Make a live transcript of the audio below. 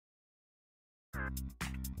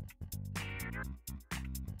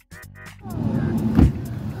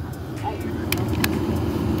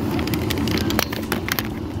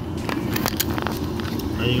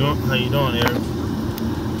How you doing, Aaron?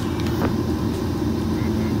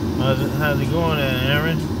 How's it going there,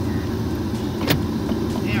 Aaron?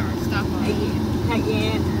 Aaron, stop on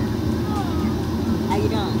How you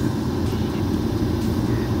doing?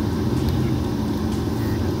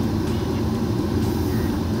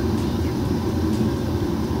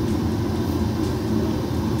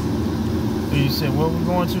 You said what we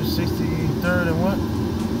going to? 63rd and what?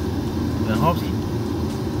 And Hopkins.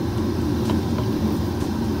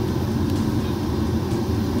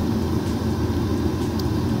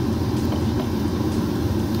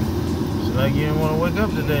 So like you didn't want to wake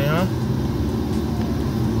up today, huh?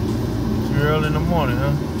 Too early in the morning,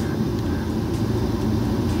 huh?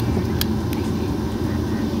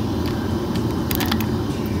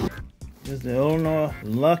 This is the Illinois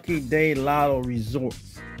Lucky Day Lotto Resort.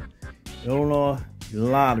 Illinois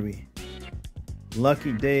Lottery.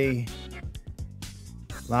 Lucky Day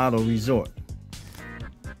Lotto Resort.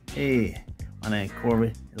 Hey, my name's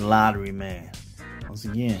Corey, Lottery Man. Once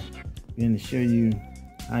again, I'm going to show you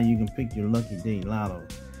how you can pick your Lucky Day Lotto.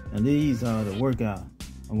 Now these are the workout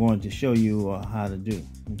I'm going to show you how to do.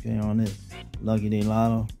 Okay, on this Lucky Day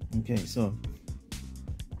Lotto. Okay, so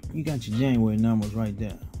you got your January numbers right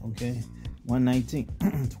there. Okay,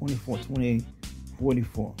 119, 24, 28,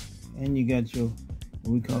 44. And you got your,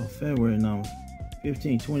 what we call February numbers,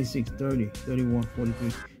 15, 26, 30, 31,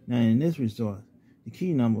 43. Now in this resort, the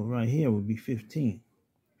key number right here would be 15.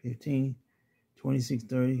 15, 26,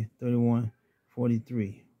 30, 31,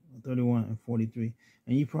 43. 31 and 43.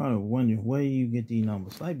 And you probably wondering where you get these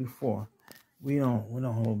numbers. Like before, we don't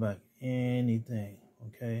hold back anything,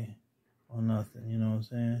 okay? Or nothing, you know what I'm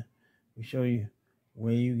saying? We show you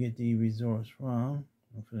where you get these resorts from.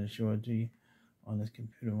 I'm going to show it to you on this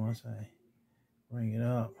computer once I bring it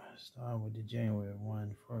up. Start with the January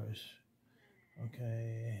one first.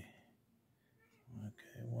 Okay,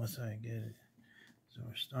 once I get it. So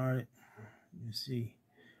start it. You see,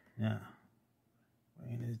 now,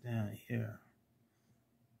 bring this down here.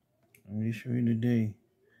 Let me show you the day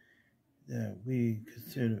that we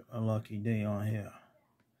consider a lucky day on here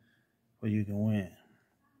where you can win.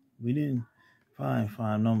 We didn't find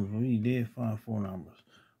 5 numbers, but we did find 4 numbers.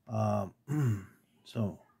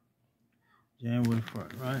 So January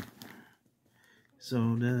 1st, right?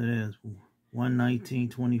 So there it is. 119,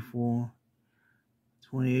 24,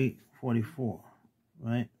 28, 44,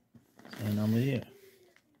 right? Same number here.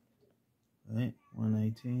 Right?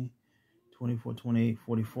 119, 24, 28,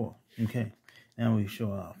 44. Okay. Now we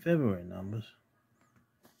show our February numbers.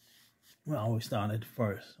 We always start at the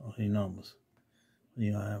first of the numbers.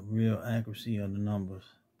 You have real accuracy of the numbers.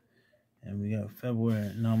 And we got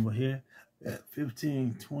February number here at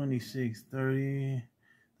 15, 26, 30,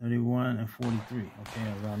 31, and 43. Okay,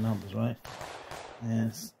 that's our numbers, right?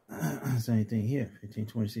 And same thing here. 15,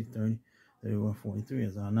 26, 30, 31, 43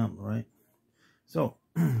 is our number, right? So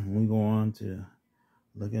we go on to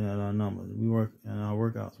looking at our numbers. We work in our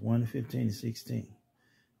workouts 1 to 15 to 16,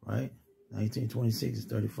 right? 19, 26 is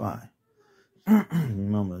 35.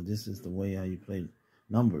 Remember, this is the way how you play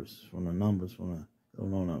numbers from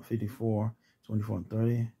the 54, 24 and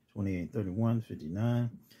 30, 28 and 31, 59,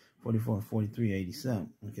 44 and 43,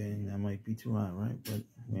 87. Okay, that might be too high, right? But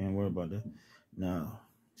we ain't worried about that. Now,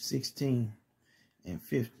 16 and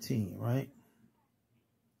 15, right?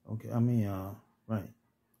 Okay, right.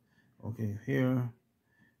 Okay, here,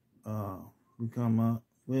 we come up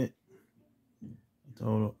with a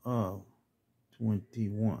total of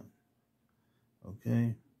 21.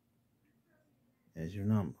 Okay, as your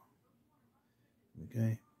number.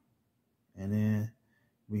 Okay, and then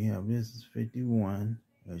we have this is 51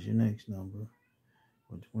 as your next number.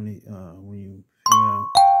 For 20, when you figure out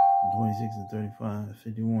 26 and 35 is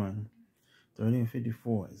 51, 30 and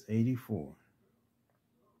 54 is 84,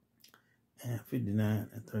 and 59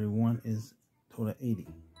 and 31 is total 80.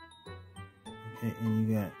 Okay, and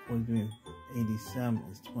you got 43 and 87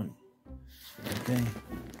 is 20. Okay,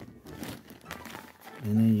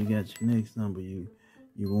 and then you got your next number. You're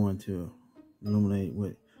going to illuminate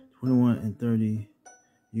with 21 and 30.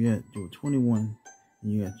 You got your 21,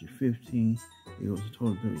 and you got your 15 equals a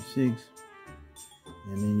total 36.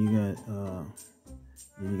 And then you got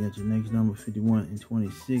your next number 51 and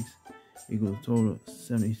 26 equals a total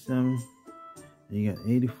 77. And you got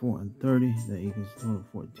 84 and 30 that equals a total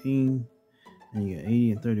 14. And you got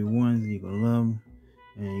 80 and 31 equals 11.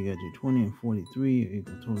 And you got your 20 and 43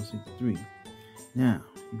 equals total 63. Now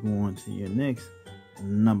you go on to your next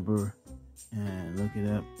number and look it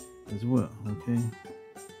up as well. Okay,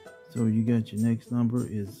 so you got your next number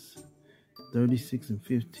is 36 and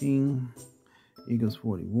 15 equals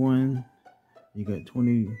 41. You got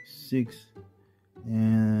 26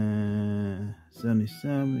 and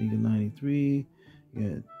 77 equals 93.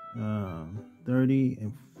 You got 30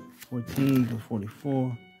 and 14 equals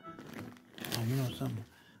 44. Oh, you know something?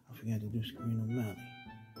 I forgot to do screen O'Malley.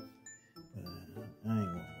 I ain't gonna worry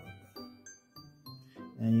about it.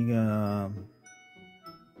 And you got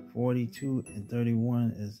 42 and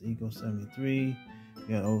 31 is equal 73. You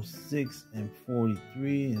got 06 and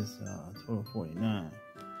 43 is total 49.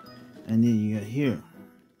 And then you got here,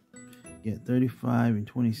 you got 35 and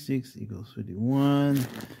 26 equals 51.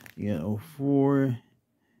 You got 04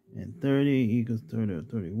 and 30 equals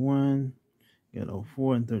 31. You got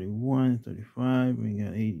 04 and 31 is 35. And you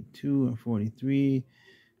got 82 and 43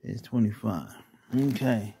 is 25.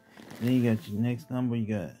 Okay. Then you got your next number. You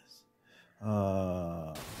got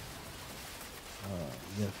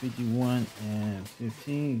 51 and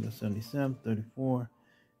 15 equals 77. 34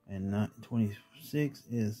 and 26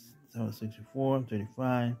 is total 64.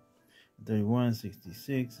 35 and 31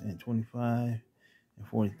 66 and 25 and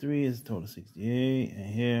 43 is total 68. And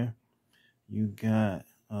here you got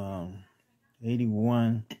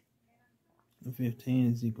 81 and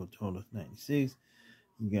 15 is equal total 96.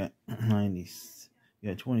 You got 90. You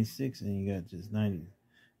got 26 and you got just 90.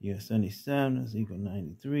 You got 77 is equal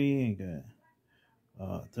 93. And you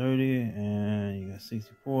got 30 and you got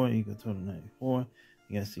 64 equal total 94.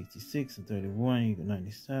 You got 66 and 31 equal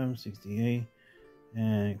 97. 68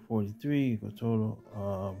 and 43 equal total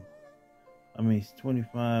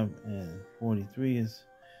 25 and 43 is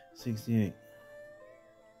 68.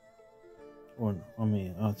 Or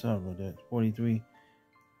I'll talk about that. 43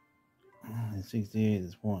 and 68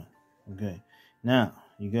 is 1. Okay. Now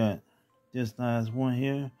you got this last one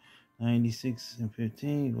here. 96 and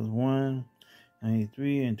 15 equals 1.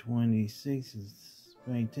 93 and 26 is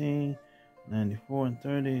 18. 94 and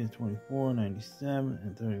 30 is 24. 97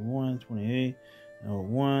 and 31 is 28.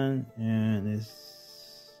 1 and it's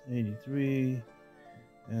 83.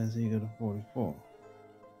 That's equal to 44.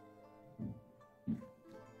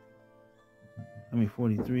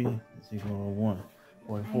 43 is equal to 1.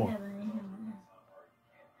 44.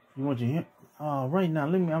 You want your hint? Right now,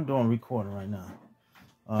 I'm doing recording right now.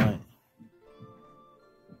 Alright.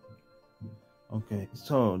 Okay,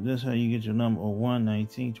 so this is how you get your number 1,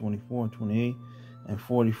 19, 24, 28, and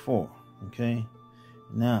 44. Okay?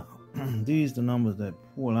 Now, these are the numbers that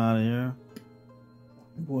pull out of there.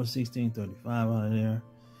 We pull 1635 out of there.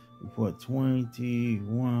 We put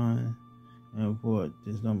 21. And we put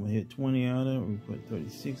this number here 20 out of there. We put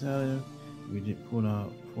 36 out of there. We just put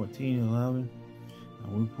out 14, 11.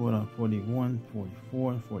 And we put out 41,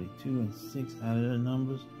 44, 42, and 6 out of their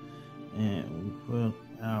numbers. And we put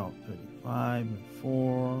out 35 and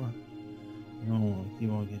 4. You don't want to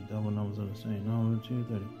keep on getting double numbers of the same number. 2,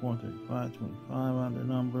 34, 35, 25 out the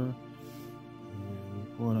number. And we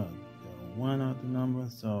put out 1 out the number.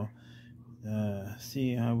 So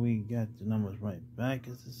see how we got the numbers right back.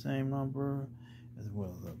 It's the same number. As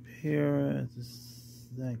well as up here. It's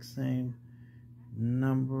the exact same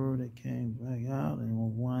number that came back out.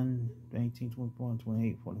 And 1, 19, 24,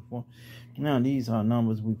 28, 44. Now these are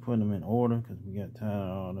numbers. We put them in order because we got tired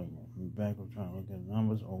of all the backwards trying to look at the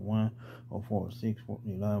numbers. 01, 04, 6,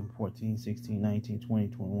 11, 14, 16, 19, 20,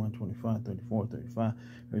 21, 25, 34, 35,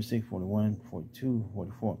 36, 41, 42,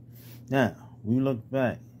 44. Now we look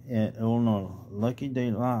back at Illinois Lucky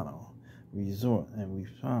Day Lotto Resort, and we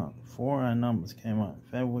found 4 of our numbers came out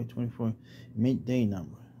February 24th, midday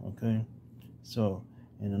number. Okay, so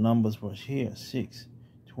and the numbers was here 6,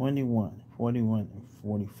 21, 41, and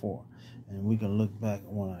 44, and we can look back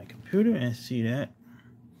on our computer and see that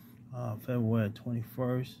February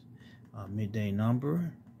 21st midday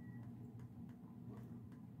number.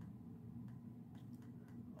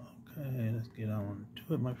 Okay, let's get on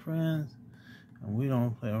to it, my friends. And we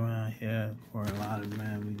don't play around here for a lot of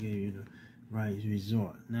man. We give you the right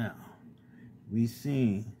resort. Now, we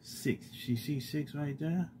seen 6. You see 6 right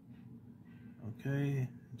there? Okay.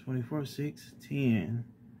 24, 6, 10.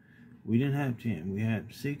 We didn't have 10. We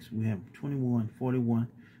had 6. We have 21, 41,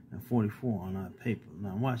 and 44 on our paper.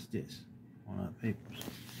 Now, watch this on our papers.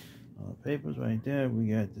 On our papers right there, we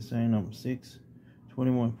got the same number 6,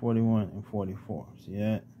 21, 41, and 44. See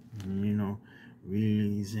that? And,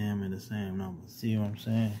 really examine the same numbers. See what I'm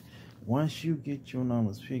saying? Once you get your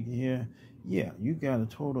numbers figured here, yeah, you got a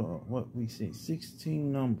total of what we say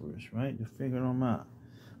 16 numbers, right, to figure them out.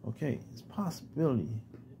 Okay, it's a possibility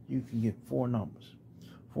you can get 4 numbers.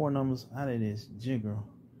 4 numbers out of this jigger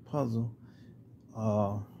puzzle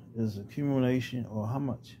is accumulation, or how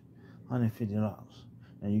much? $150.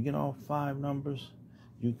 Now you get all 5 numbers,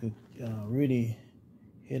 you could really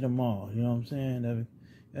hit them all. You know what I'm saying?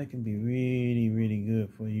 That can be really, really good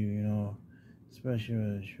for you,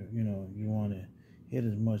 especially as you want to hit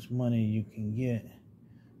as much money you can get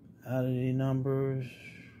out of the numbers.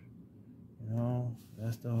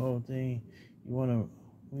 That's the whole thing. You want to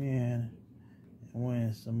win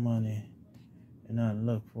some money and not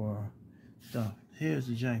look for stuff. Here's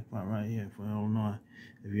the jackpot right here for Illinois.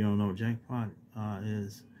 If you don't know, jackpot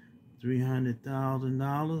is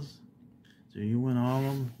 $300,000. So you win all of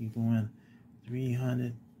them, you can win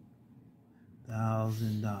 $300,000.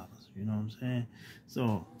 You know what I'm saying?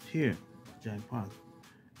 So here, jackpot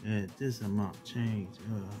at this amount change.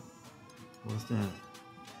 What's that?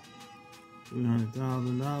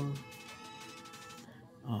 $300,000.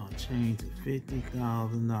 Change to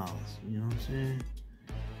 $50,000. You know what I'm saying?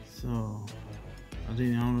 So I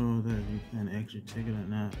don't know that you can extra ticket or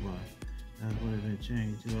not, but that's what it been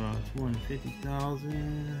changed to.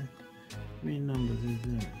 250,000. How many numbers is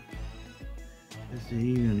that? That's the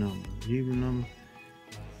even number. The even number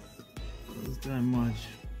is that much.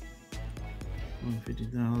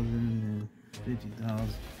 150,000 and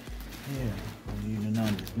 50,000. Yeah, the even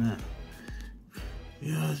numbers now.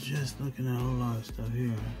 Yeah, I was just looking at a whole lot of stuff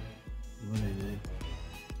here. What is it?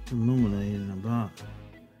 Illuminating about.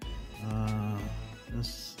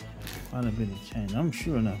 That's quite a bit of change. I'm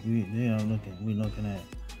sure enough we're looking at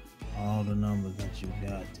all the numbers that you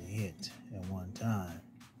got to hit at one time.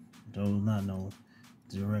 Those not know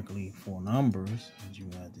directly for numbers that you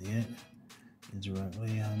got to hit.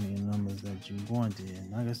 Directly how many numbers that you're going to hit.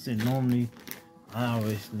 Like I said, normally I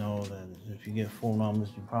always know that if you get 4 numbers,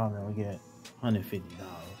 you probably will get $150.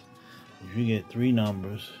 If you get 3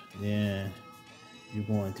 numbers, then you're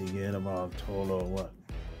going to get about a total of what?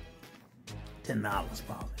 $10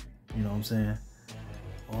 probably. You know what I'm saying?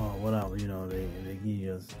 Or whatever, they give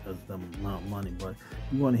you the amount of money, but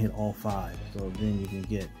you want to hit all 5, so then you can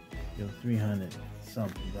get your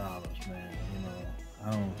 $300-something, man.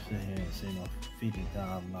 I don't sit here and say no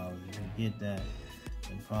 $50,000. You can get that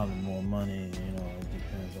and probably more money. It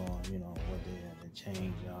depends on what the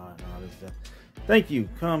change are and all this stuff. Thank you.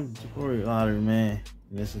 Come to Lotto, man.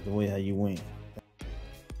 This is the way how you win.